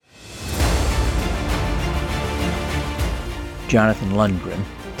Jonathan Lundgren.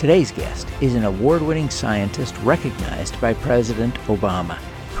 Today's guest is an award-winning scientist recognized by President Obama,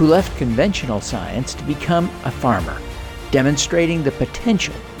 who left conventional science to become a farmer, demonstrating the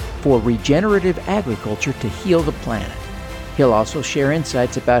potential for regenerative agriculture to heal the planet. He'll also share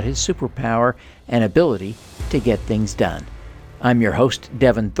insights about his superpower and ability to get things done. I'm your host,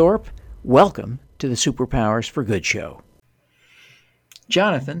 Devin Thorpe. Welcome to the Superpowers for Good show.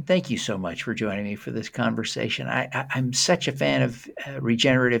 Jonathan, thank you so much for joining me for this conversation. I'm such a fan of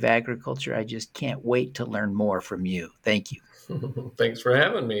regenerative agriculture. I just can't wait to learn more from you. Thank you. Thanks for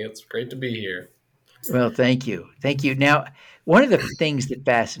having me. It's great to be here. Well, thank you. Thank you. Now, one of the things that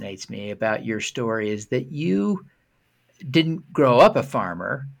fascinates me about your story is that you didn't grow up a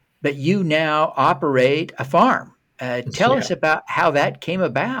farmer, but you now operate a farm. Tell us about how that came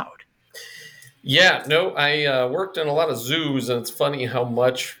about. I worked in a lot of zoos, and it's funny how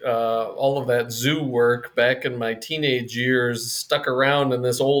much all of that zoo work back in my teenage years stuck around in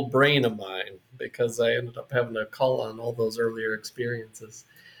this old brain of mine because I ended up having to call on all those earlier experiences.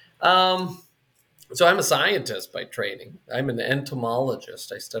 So I'm a scientist by training. I'm an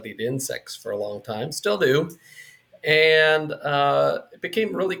entomologist. I studied insects for a long time, still do. And it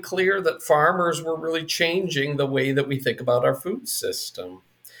became really clear that farmers were really changing the way that we think about our food system.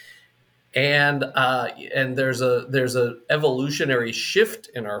 And there's a evolutionary shift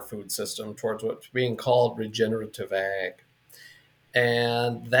in our food system towards what's being called regenerative ag.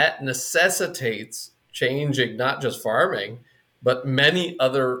 And that necessitates changing not just farming, but many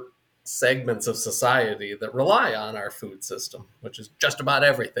other segments of society that rely on our food system, which is just about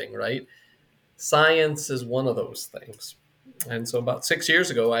everything, right? Science is one of those things. And so about 6 years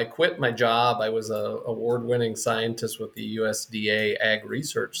ago, I quit my job. I was an award-winning scientist with the USDA Ag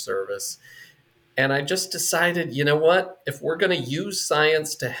Research Service. And I just decided, you know what? If we're going to use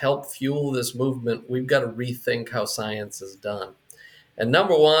science to help fuel this movement, we've got to rethink how science is done. And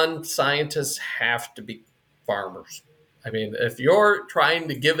number one, scientists have to be farmers. I mean, if you're trying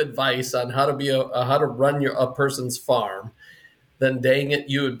to give advice on how to run a person's farm, then dang it,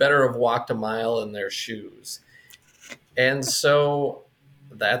 you had better have walked a mile in their shoes. And so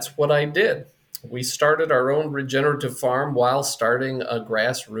that's what I did. We started our own regenerative farm while starting a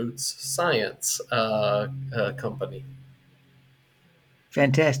grassroots science company.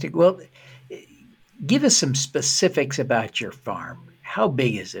 Fantastic. Well, give us some specifics about your farm. How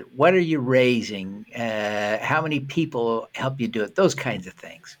big is it? What are you raising? How many people help you do it? Those kinds of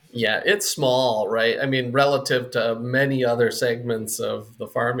things. Yeah, it's small, right? I mean, relative to many other segments of the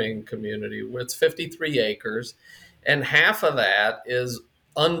farming community, it's 53 acres, and half of that is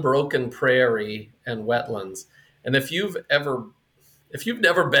unbroken prairie and wetlands. And if you've never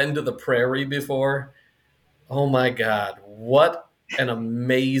been to the prairie before, oh my God, what an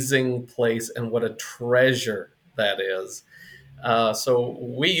amazing place and what a treasure that is. So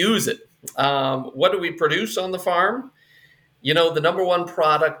we use it. What do we produce on the farm? You know, the number one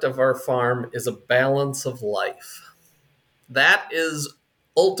product of our farm is a balance of life. That is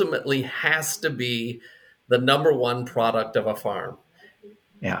ultimately has to be the number one product of a farm.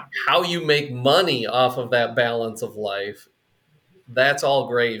 Yeah. How you make money off of that balance of life, that's all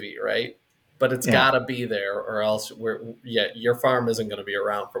gravy, right? But it's got to be there, or else your farm isn't going to be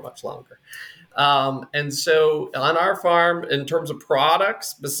around for much longer. And so on our farm, in terms of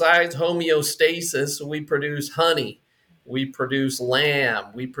products, besides homeostasis, we produce honey, we produce lamb,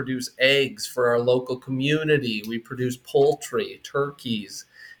 we produce eggs for our local community, we produce poultry, turkeys.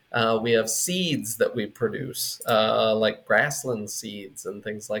 We have seeds that we produce, like grassland seeds and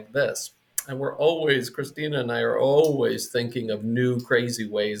things like this. And Christina and I are always thinking of new crazy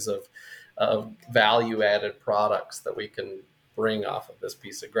ways of value-added products that we can bring off of this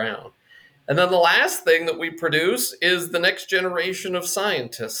piece of ground. And then the last thing that we produce is the next generation of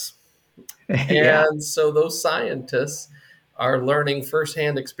scientists. And so those scientists are learning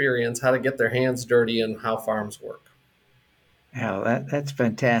firsthand experience how to get their hands dirty and how farms work. Yeah, that's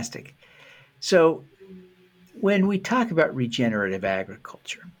fantastic. So when we talk about regenerative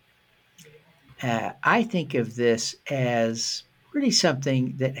agriculture, I think of this as really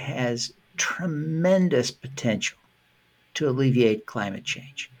something that has tremendous potential to alleviate climate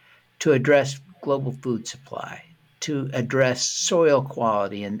change, to address global food supply, to address soil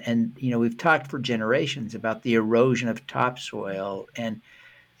quality. And you know, we've talked for generations about the erosion of topsoil. And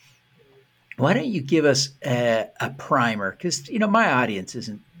why don't you give us a primer? Because, you know, my audience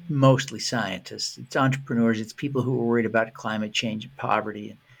isn't mostly scientists. It's entrepreneurs. It's people who are worried about climate change and poverty.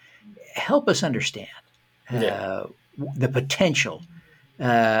 And help us understand the potential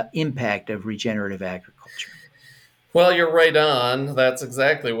impact of regenerative agriculture. Well, you're right on. That's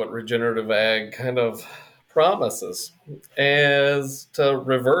exactly what regenerative ag kind of promises as to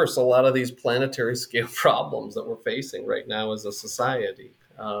reverse a lot of these planetary scale problems that we're facing right now as a society.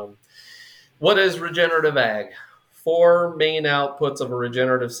 What is regenerative ag? Four main outputs of a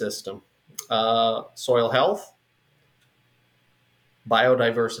regenerative system: soil health,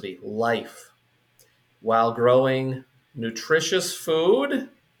 biodiversity, life, while growing nutritious food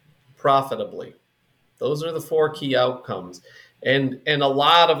profitably. Those are the four key outcomes. And a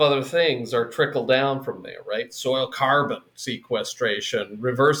lot of other things are trickle down from there, right? Soil carbon sequestration,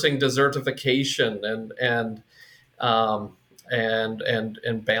 reversing desertification, um,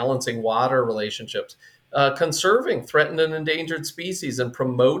 and balancing water relationships, conserving threatened and endangered species and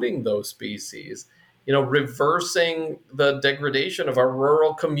promoting those species. Reversing the degradation of our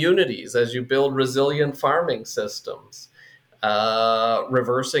rural communities as you build resilient farming systems,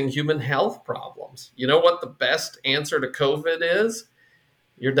 reversing human health problems. You know what the best answer to COVID is?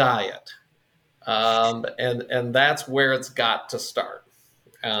 Your diet. And that's where it's got to start.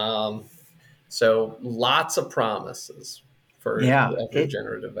 Um, so lots of promises for Yeah,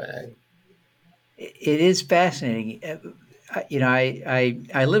 regenerative ag. it is fascinating.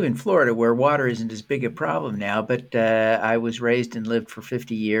 I live in Florida where water isn't as big a problem now, but I was raised and lived for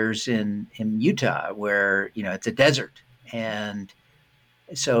 50 years in Utah, where it's a desert, and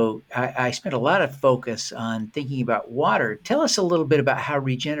so I spent a lot of focus on thinking about water. Tell us a little bit about how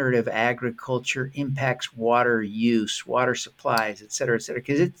regenerative agriculture impacts water use, water supplies, et cetera,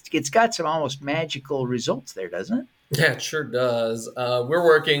 because it's got some almost magical results there, doesn't it? Yeah, it sure does. We're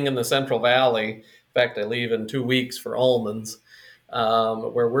working in the Central Valley. In fact, I leave in 2 weeks for almonds,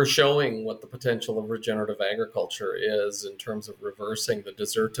 where we're showing what the potential of regenerative agriculture is in terms of reversing the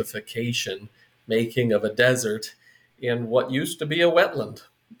desertification, making of a desert in what used to be a wetland.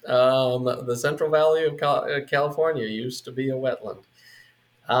 The Central Valley of California used to be a wetland.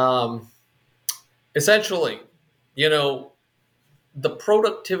 Um, Essentially, you know, the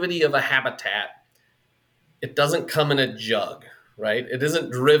productivity of a habitat, it doesn't come in a jug, right? It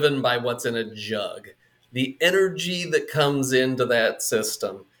isn't driven by what's in a jug. The energy that comes into that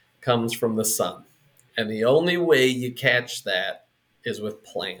system comes from the sun. And the only way you catch that is with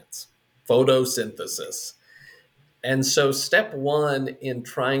plants, photosynthesis. And so, step one in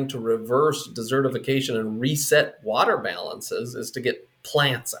trying to reverse desertification and reset water balances is to get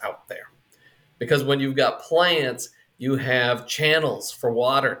plants out there. Because when you've got plants, you have channels for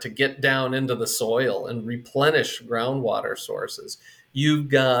water to get down into the soil and replenish groundwater sources. You've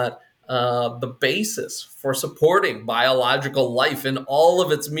got the basis for supporting biological life in all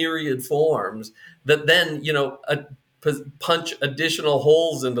of its myriad forms that then, punch additional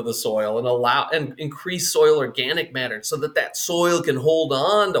holes into the soil and allow and increase soil organic matter so that that soil can hold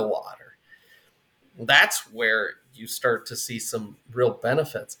on to water. That's where you start to see some real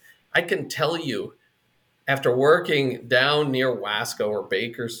benefits. I can tell you, after working down near Wasco or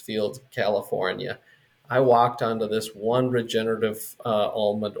Bakersfield, California, I walked onto this one regenerative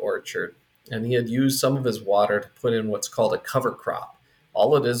almond orchard, and he had used some of his water to put in what's called a cover crop.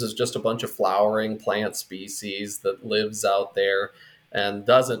 All it is just a bunch of flowering plant species that lives out there and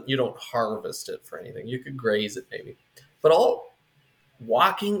you don't harvest it for anything. You could graze it maybe. But all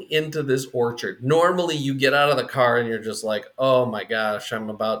walking into this orchard, normally you get out of the car and you're just like, oh my gosh, I'm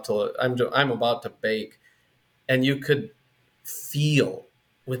about to bake. And you could feel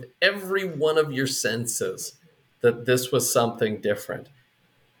with every one of your senses that this was something different,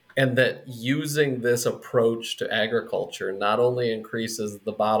 and that using this approach to agriculture not only increases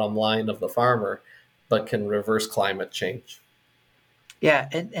the bottom line of the farmer, but can reverse climate change. Yeah,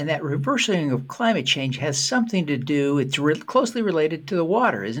 and that reversing of climate change has something to do. It's closely related to the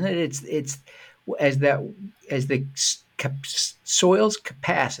water, isn't it? It's as that as the soil's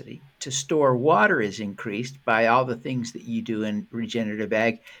capacity to store water is increased by all the things that you do in regenerative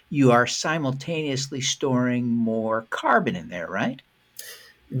ag. You are simultaneously storing more carbon in there, right?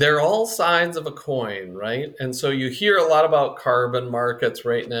 They're all sides of a coin, right? And so you hear a lot about carbon markets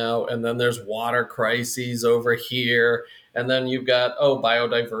right now, and then there's water crises over here, and then you've got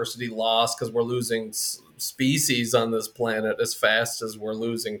biodiversity loss because we're losing species on this planet as fast as we're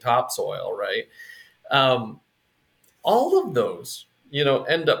losing topsoil, right? Um, all of those,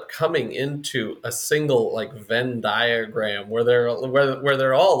 end up coming into a single like Venn diagram where they're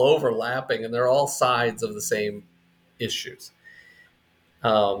all overlapping and they're all sides of the same issues.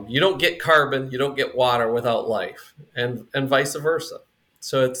 You don't get carbon, you don't get water without life, and vice versa.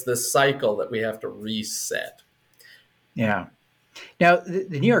 So it's this cycle that we have to reset. Yeah. Now,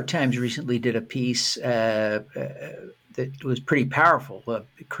 the New York Times recently did a piece that was pretty powerful,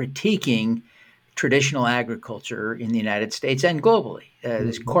 critiquing traditional agriculture in the United States and globally,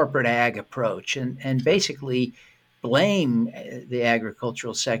 this corporate ag approach, and basically blame the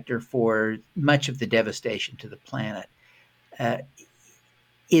agricultural sector for much of the devastation to the planet. Uh,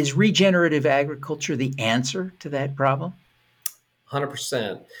 is regenerative agriculture the answer to that problem?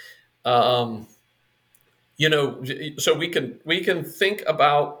 100%. Um, so we can think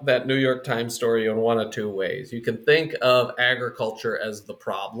about that New York Times story in one of two ways. You can think of agriculture as the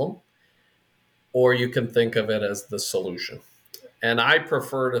problem, or you can think of it as the solution. And I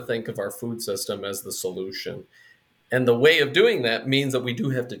prefer to think of our food system as the solution. And the way of doing that means that we do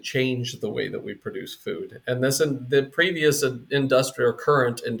have to change the way that we produce food. And this, in the previous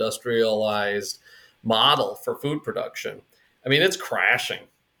current industrialized model for food production, I mean, it's crashing.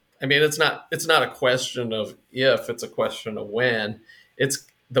 I mean, it's not a question of if, it's a question of when. It's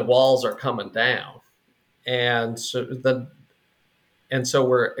the walls are coming down. And so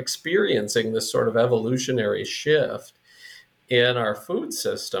we're experiencing this sort of evolutionary shift in our food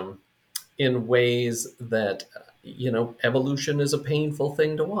system in ways that, evolution is a painful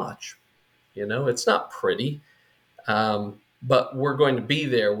thing to watch. It's not pretty, but we're going to be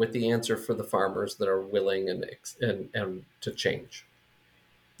there with the answer for the farmers that are willing and to change.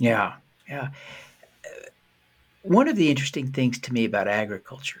 Yeah, yeah. One of the interesting things to me about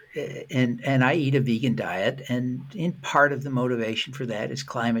agriculture, and I eat a vegan diet, and in part of the motivation for that is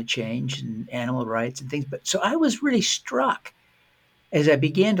climate change and animal rights and things. But so I was really struck as I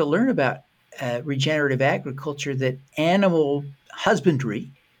began to learn about regenerative agriculture that animal husbandry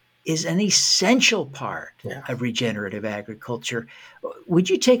is an essential part Yeah. of regenerative agriculture. Would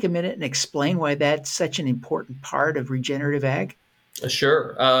you take a minute and explain why that's such an important part of regenerative ag?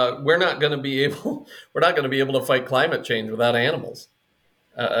 Sure. We're not going to be able we're not going to be able to fight climate change without animals.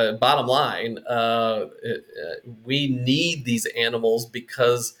 Bottom line, we need these animals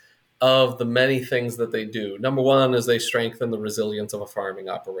because of the many things that they do. Number one is they strengthen the resilience of a farming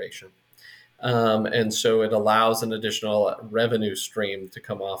operation. And so it allows an additional revenue stream to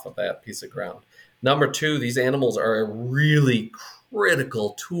come off of that piece of ground. Number two, these animals are a really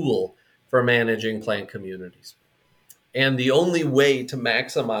critical tool for managing plant communities. And the only way to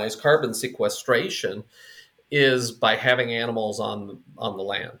maximize carbon sequestration is by having animals on the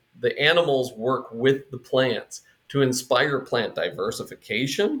land. The animals work with the plants to inspire plant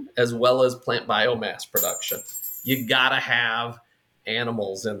diversification as well as plant biomass production. You gotta have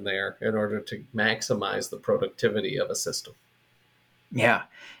animals in there in order to maximize the productivity of a system. Yeah.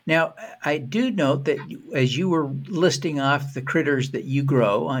 Now, I do note that as you were listing off the critters that you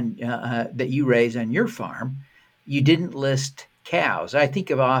grow on, that you raise on your farm, you didn't list cows. I think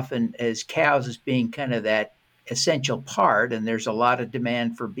of often as cows as being kind of that essential part, and there's a lot of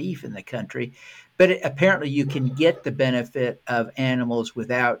demand for beef in the country. But apparently, you can get the benefit of animals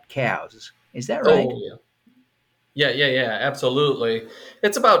without cows. Is that right? Oh yeah. Yeah, absolutely.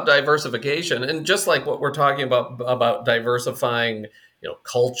 It's about diversification, and just like what we're talking about diversifying,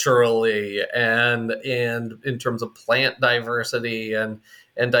 culturally and in terms of plant diversity and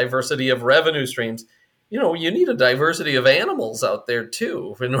diversity of revenue streams. You need a diversity of animals out there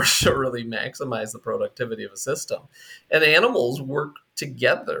too in order to really maximize the productivity of a system. And animals work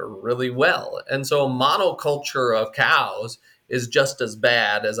together really well. And so a monoculture of cows is just as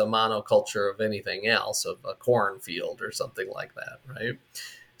bad as a monoculture of anything else, of a cornfield or something like that, right?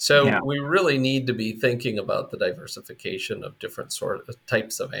 So Yeah. we really need to be thinking about the diversification of different sort of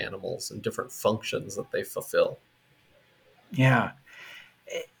types of animals and different functions that they fulfill. Yeah.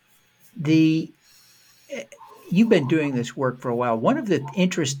 The You've been doing this work for a while. One of the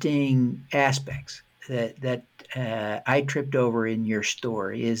interesting aspects that I tripped over in your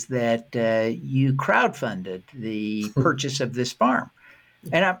story is that you crowdfunded the purchase of this farm.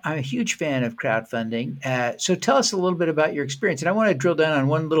 And I'm a huge fan of crowdfunding. So tell us a little bit about your experience. And I want to drill down on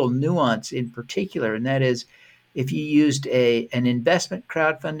one little nuance in particular, and that is if you used an investment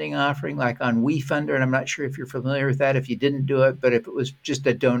crowdfunding offering like on WeFunder, and I'm not sure if you're familiar with that, if you didn't do it, but if it was just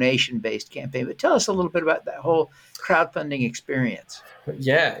a donation based campaign. But tell us a little bit about that whole crowdfunding experience.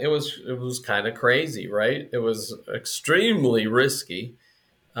 Yeah, it was kind of crazy, right? It was extremely risky.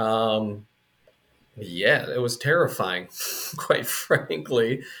 Um, yeah, it was terrifying. Quite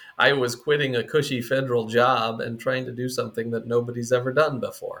frankly, I was quitting a cushy federal job and trying to do something that nobody's ever done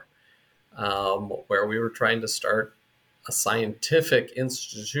before, where we were trying to start a scientific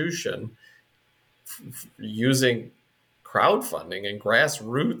institution using crowdfunding and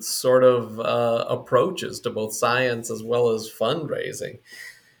grassroots sort of approaches to both science as well as fundraising.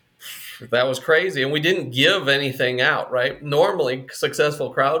 That was crazy. And we didn't give anything out, right? Normally,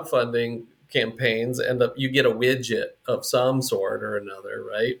 successful crowdfunding campaigns end up, you get a widget of some sort or another,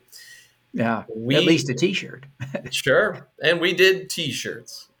 right? Yeah. At We least a T-shirt. Sure, and we did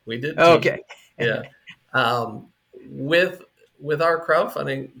T-shirts. We did Okay. T-shirts. Yeah. Um, with our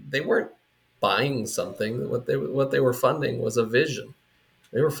crowdfunding, they weren't buying something. What they were funding was a vision.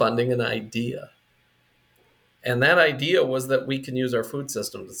 They were funding an idea, and that idea was that we can use our food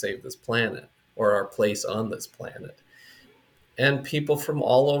system to save this planet or our place on this planet. And people from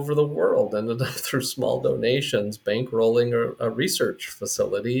all over the world ended up through small donations bankrolling a research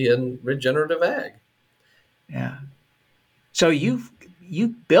facility in regenerative ag. Yeah. So you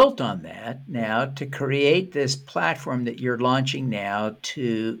built on that now to create this platform that you're launching now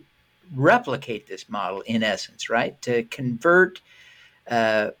to replicate this model in essence, right? To convert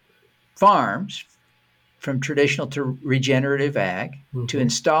uh, farms from traditional to regenerative ag, to Mhm.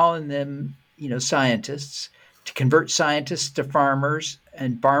 install in them, scientists, to convert scientists to farmers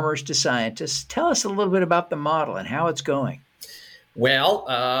and farmers to scientists. Tell us a little bit about the model and how it's going. Well,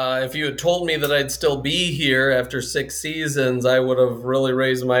 if you had told me that I'd still be here after 6 seasons, I would have really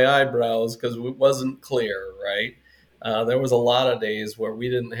raised my eyebrows because it wasn't clear, right? There was a lot of days where we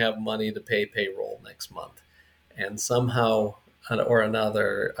didn't have money to pay payroll next month, and somehow or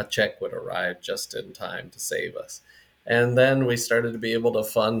another, a check would arrive just in time to save us. And then we started to be able to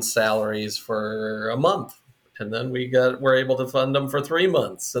fund salaries for a month, and then we're able to fund them for 3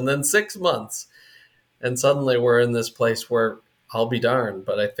 months, and then 6 months, and suddenly we're in this place where I'll be darned,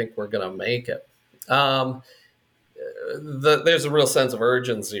 but I think we're going to make it. Um, there's a real sense of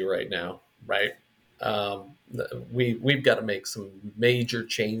urgency right now, right? We've got to make some major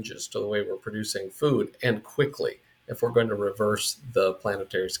changes to the way we're producing food, and quickly, if we're going to reverse the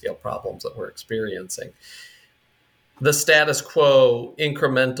planetary scale problems that we're experiencing. The status quo,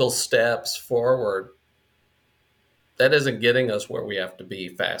 incremental steps forward, that isn't getting us where we have to be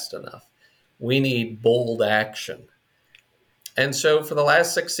fast enough. We need bold action. And so for the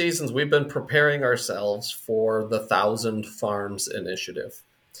last 6 seasons, we've been preparing ourselves for the Thousand Farms Initiative.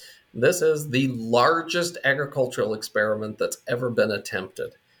 This is the largest agricultural experiment that's ever been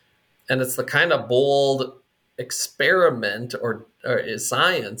attempted. And it's the kind of bold experiment or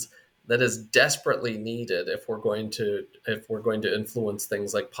science that is desperately needed if we're going to influence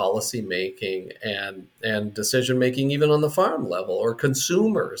things like policy making and decision making, even on the farm level, or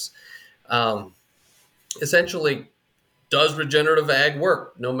consumers. Um, Essentially, does regenerative ag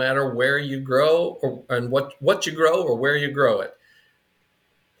work no matter where you grow and what you grow or where you grow it?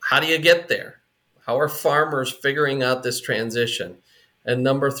 How do you get there? How are farmers figuring out this transition? And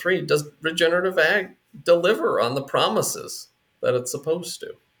number three, does regenerative ag deliver on the promises that it's supposed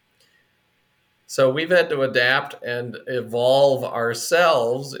to? So we've had to adapt and evolve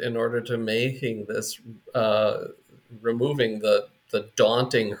ourselves in order to making this, removing the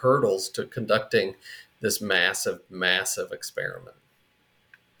daunting hurdles to conducting this massive, massive experiment.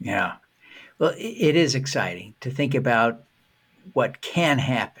 Yeah. Well, it is exciting to think about what can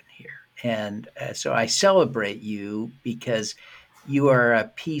happen here. And so I celebrate you because you are a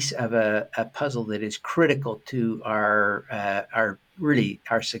piece of a puzzle that is critical to our really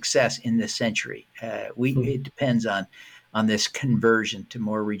our success in this century. We Hmm. It depends on this conversion to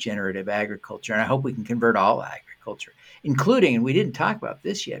more regenerative agriculture, and I hope we can convert all agriculture, including, and we didn't talk about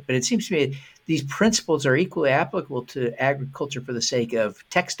this yet, but it seems to me these principles are equally applicable to agriculture for the sake of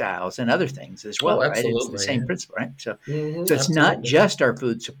textiles and other things as Oh, well, right? It's the absolutely. same Yeah. principle, right? So, Hmm. so it's not Absolutely. just our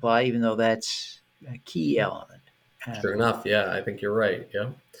food supply, even though that's a key element. Sure Um, enough. Yeah, I think you're right.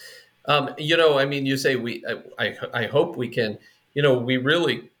 Yeah. I mean, you say we. I hope we can. We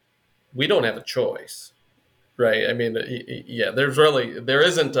don't have a choice, right? I mean, yeah. There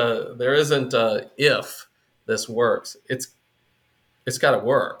isn't a if this works. It's got to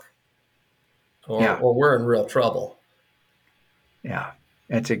work, or yeah, or we're in real trouble. yeah,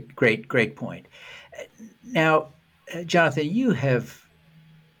 that's a great point. Now, Jonathan, you've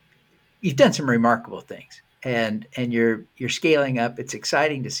done some remarkable things, and you're scaling up. It's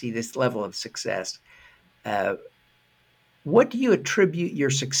exciting to see this level of success. Uh, what do you attribute your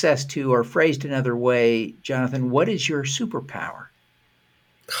success to, or phrased another way, Jonathan? What is your superpower?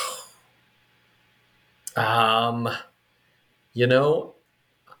 Um, you know,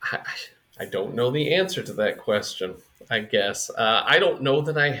 I, I don't know the answer to that question. I guess I don't know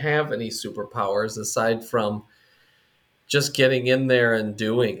that I have any superpowers aside from just getting in there and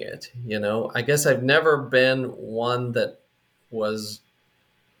doing it. I guess I've never been one that was,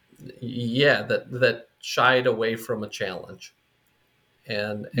 yeah, that shied away from a challenge,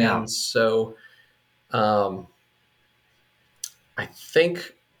 and Yeah, and so um, I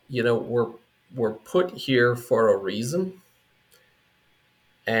think we're put here for a reason,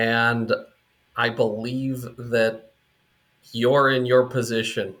 and I believe that you're in your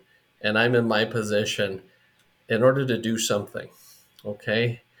position and I'm in my position in order to do something.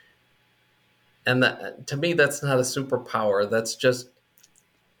 Okay. And that, to me, that's not a superpower. That's just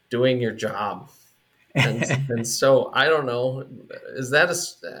doing your job. And so I don't know. Is that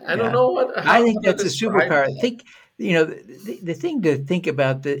I don't Yeah. know I how think to that's a describe superpower. I that. think, the thing to think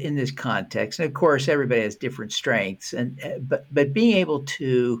about in this context, and of course, everybody has different strengths, but being able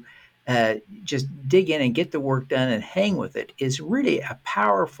to uh, just dig in and get the work done and hang with it is really a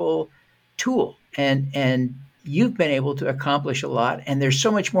powerful tool. And you've been able to accomplish a lot, and there's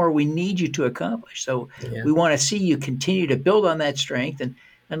so much more we need you to accomplish. So Yeah. we want to see you continue to build on that strength and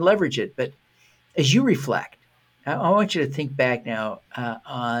leverage it. But as you reflect, I want you to think back now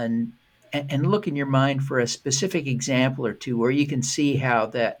on and look in your mind for a specific example or two where you can see how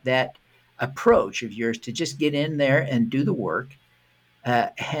that approach of yours to just get in there and do the work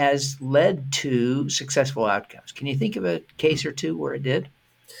has led to successful outcomes. Can you think of a case or two where it did?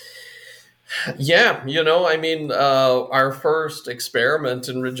 Yeah, I mean, our first experiment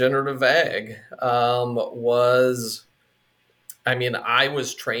in regenerative ag was, I mean, I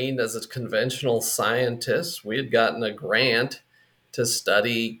was trained as a conventional scientist. We had gotten a grant to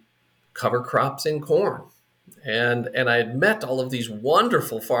study cover crops in corn. And I had met all of these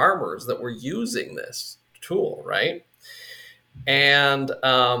wonderful farmers that were using this tool, right? And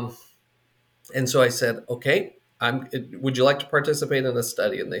and so I said, okay, would you like to participate in a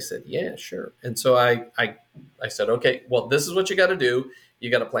study? And they said, yeah, sure. And so I said, okay, well, this is what you got to do. You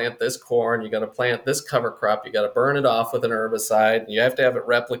got to plant this corn. You got to plant this cover crop. You got to burn it off with an herbicide. And you have to have it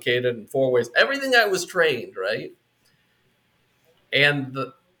replicated in 4 ways. Everything I was trained, right? And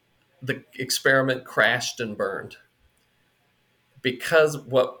the experiment crashed and burned because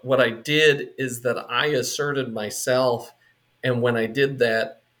what I did is that I asserted myself. And when I did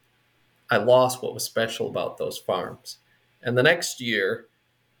that, I lost what was special about those farms. And the next year,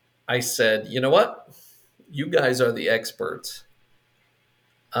 I said, you know what? You guys are the experts.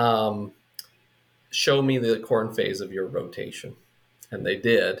 Um, Show me the corn phase of your rotation. And they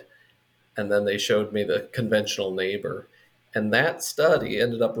did. And then they showed me the conventional neighbor. And that study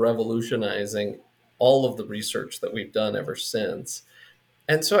ended up revolutionizing all of the research that we've done ever since.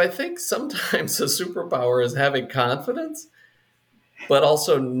 And so I think sometimes a superpower is having confidence, but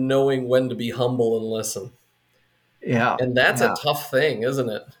also knowing when to be humble and listen. Yeah, And that's a yeah, tough thing, isn't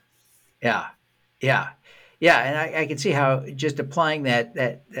it? yeah, yeah, yeah. And I can see how just applying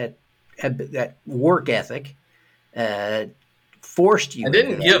that work ethic uh, forced I you into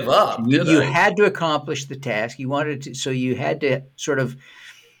didn't that give position. up, You did you I? had to accomplish the task. You wanted to, so you had to sort of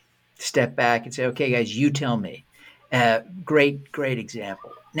step back and say, "Okay, guys, you tell me." Great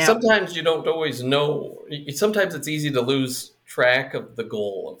example. Now, Sometimes you don't always know. Sometimes it's easy to lose track of the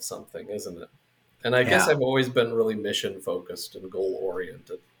goal of something, isn't it? And I guess yeah, I've always been really mission focused and goal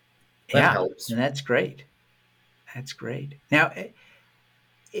oriented. That yeah, helps. and that's great. That's great. Now,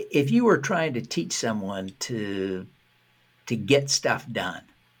 if you were trying to teach someone to get stuff done,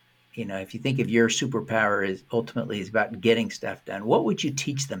 if you think of your superpower is ultimately is about getting stuff done, what would you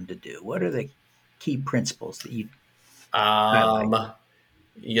teach them to do? What are the key principles that you highlight? Um,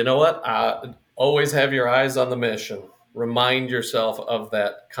 you know what? Always have your eyes on the mission. Remind yourself of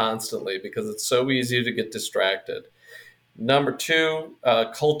that constantly because it's so easy to get distracted. Number two,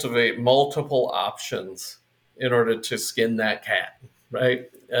 cultivate multiple options in order to skin that cat, right?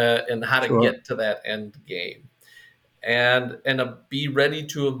 And how to Sure. get to that end game. And be ready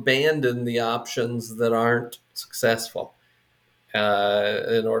to abandon the options that aren't successful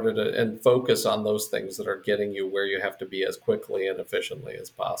in order to and focus on those things that are getting you where you have to be as quickly and efficiently as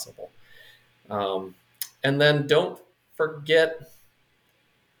possible. Um, and then don't forget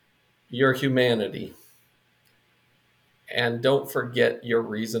your humanity and don't forget your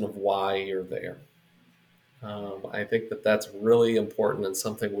reason of why you're there. I think that that's really important and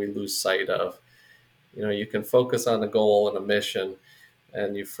something we lose sight of. You can focus on a goal and a mission,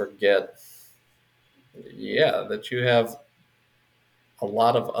 and you forget, yeah, that you have a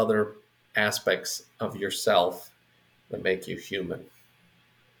lot of other aspects of yourself that make you human.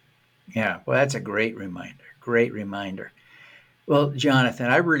 Yeah. Well, that's a great reminder. Great reminder. Well, Jonathan,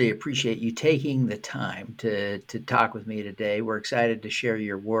 I really appreciate you taking the time to talk with me today. We're excited to share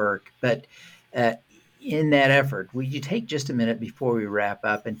your work, but uh, in that effort, would you take just a minute before we wrap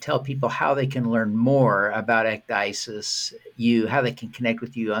up and tell people how they can learn more about Ecdysis, how they can connect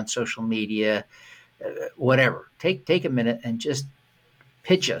with you on social media, whatever? Take a minute and just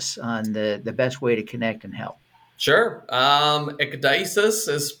pitch us on the best way to connect and help. Sure. Ecdysis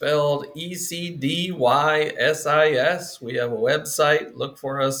is spelled Ecdysis. We have a website. Look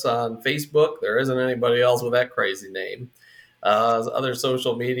for us on Facebook. There isn't anybody else with that crazy name. other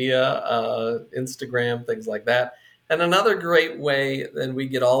social media, Instagram, things like that. And another great way that we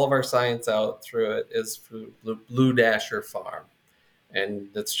get all of our science out through it is through Blue Dasher Farm. And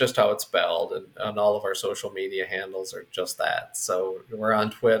that's just how it's spelled. And all of our social media handles are just that. So we're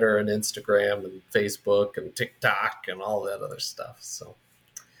on Twitter and Instagram and Facebook and TikTok and all that other stuff. So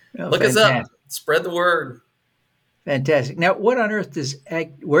look us up, spread the word. Fantastic. Now, what on earth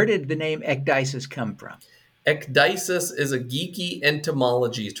where did the name ecdysis come from? Ecdysis is a geeky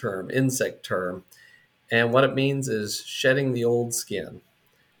entomology term, insect term. And what it means is shedding the old skin,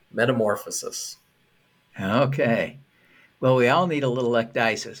 metamorphosis. Okay. Well, we all need a little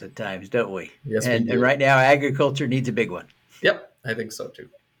ecdysis at times, don't we? Yes, we do. And right now, agriculture needs a big one. Yep, I think so too.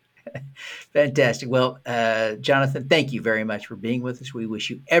 Fantastic. Well, Jonathan, thank you very much for being with us. We wish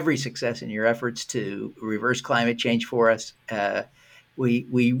you every success in your efforts to reverse climate change for us. We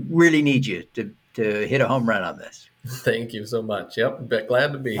really need you to hit a home run on this. Thank you so much. Yep,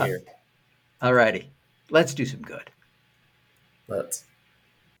 glad to be here. All righty. Let's do some good. Let's.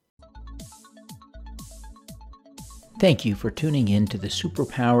 Thank you for tuning in to the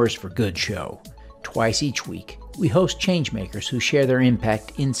Superpowers for Good show. Twice each week, we host changemakers who share their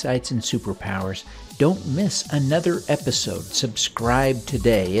impact, insights, and superpowers. Don't miss another episode. Subscribe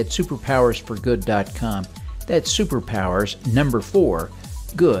today at superpowersforgood.com. That's superpowers, 4,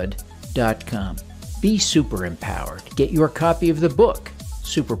 good.com. Be super empowered. Get your copy of the book,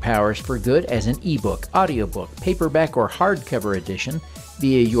 Superpowers for Good, as an ebook, audiobook, paperback, or hardcover edition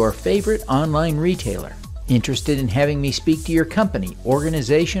via your favorite online retailer. Interested in having me speak to your company,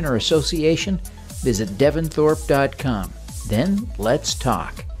 organization, or association? Visit devonthorpe.com. Then let's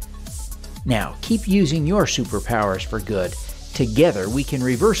talk. Now, keep using your superpowers for good. Together, we can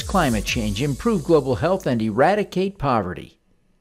reverse climate change, improve global health, and eradicate poverty.